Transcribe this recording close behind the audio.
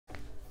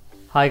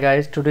Hi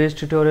guys, today's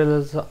tutorial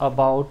is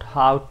about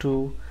how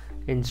to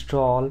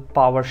install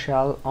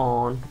PowerShell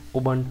on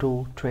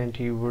Ubuntu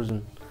 20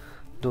 version.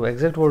 The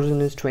exact version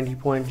is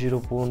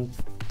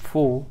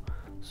 20.04,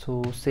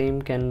 so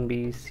same can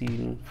be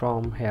seen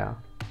from here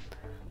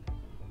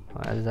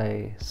as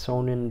I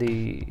shown in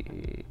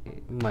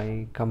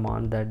my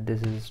command that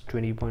this is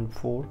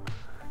 20.4.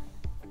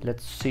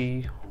 Let's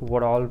see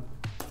what all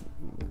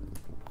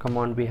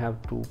command we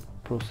have to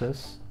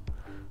process.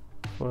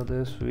 For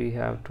this we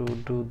have to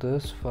do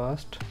this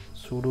first: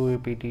 sudo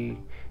apt-get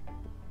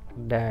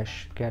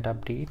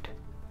update.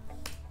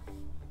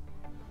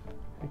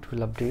 It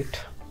will update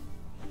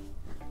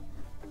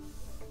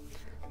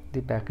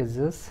the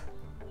packages.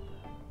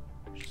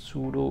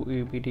 Sudo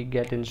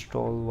apt-get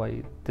install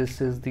y. This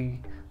is the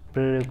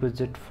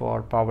prerequisite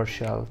for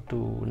PowerShell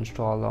to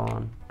install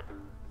on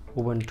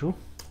Ubuntu.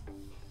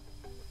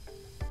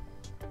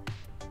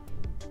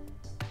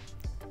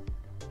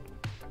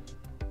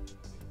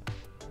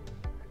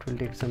 It will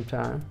take some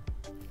time.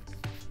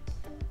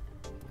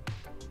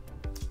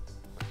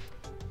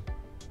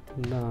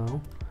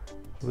 Now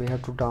we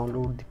have to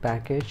download the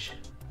package.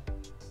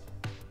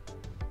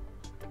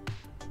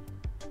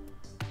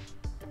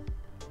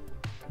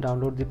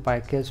 Download the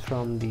package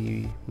from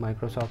the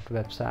Microsoft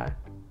website.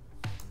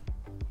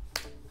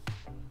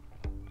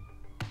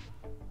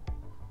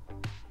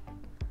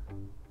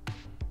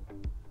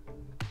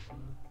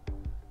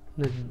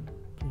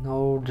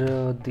 Now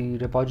the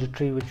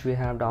repository which we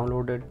have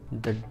downloaded,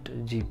 the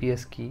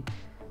GPS key,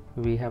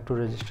 we have to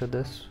register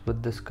this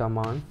with this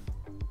command.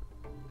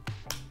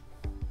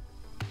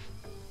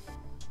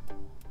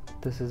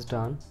 This is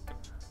done.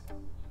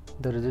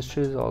 The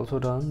registry is also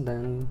done.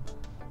 Then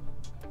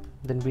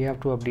we have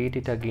to update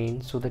it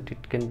again so that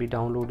it can be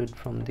downloaded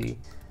from the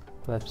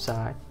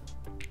website.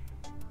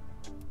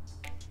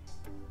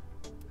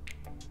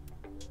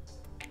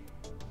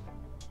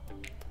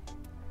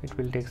 It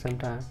will take some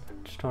time.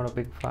 It's not a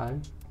big file,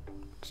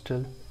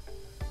 still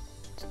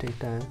it's take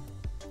time.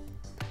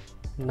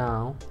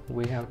 Now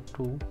we have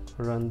to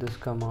run this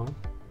command.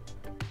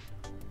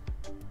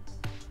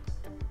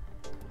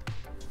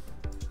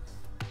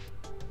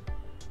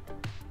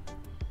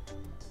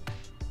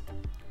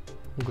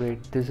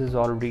 Great, this is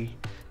already,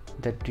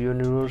 that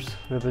universe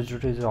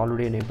repository is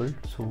already enabled,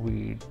 so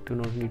we do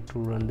not need to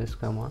run this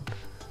command.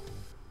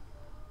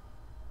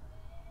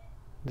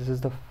 This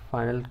is the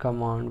final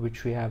command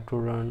which we have to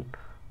run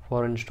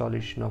for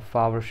installation of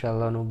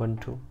PowerShell on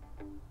Ubuntu.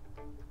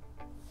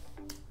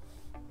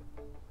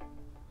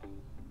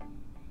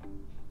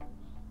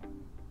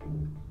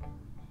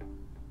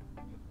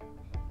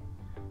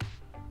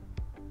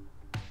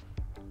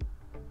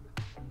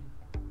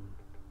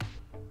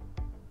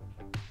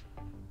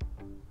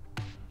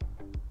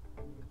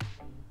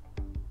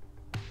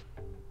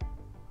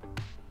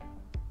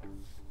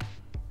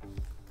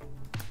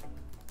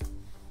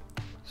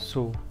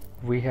 So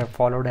we have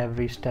followed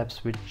every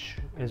steps which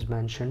is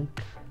mentioned.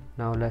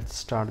 Now let's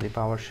start the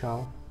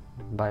PowerShell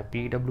by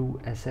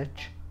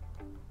pwsh.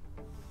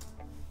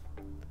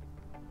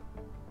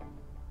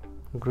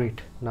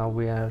 Great, now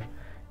we are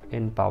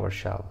in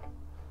PowerShell.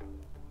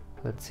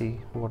 Let's see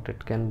what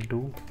it can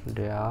do.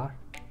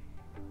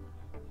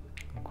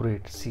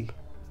 Great, see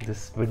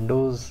this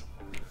Windows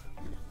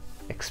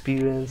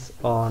experience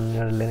on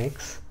your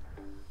Linux.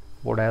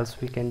 What else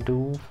we can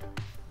do?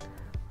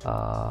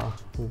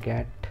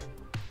 Get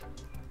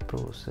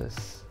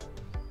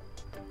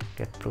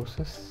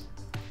process,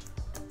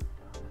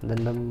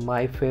 then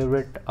my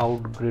favorite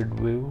out-grid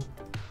view.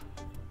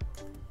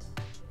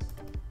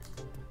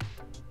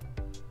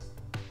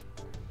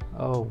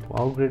 Oh,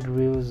 out-grid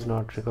view is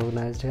not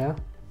recognized here.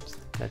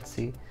 Let's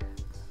see.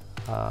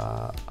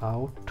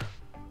 Out-grid.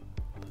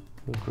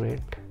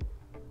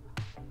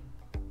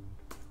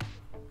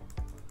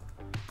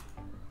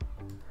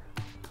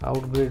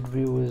 Out-grid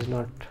view is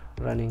not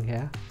running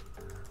here.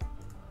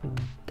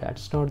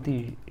 That's not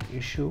the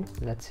issue.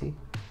 Let's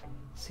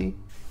see,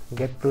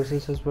 get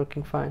process is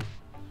working fine.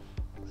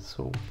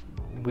 So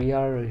we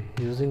are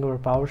using our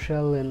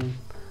PowerShell in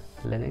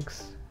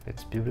Linux.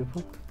 It's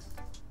beautiful.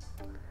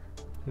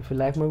 If you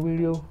like my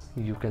video,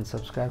 you can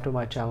subscribe to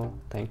my channel.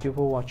 Thank you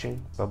for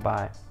watching. Bye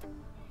bye.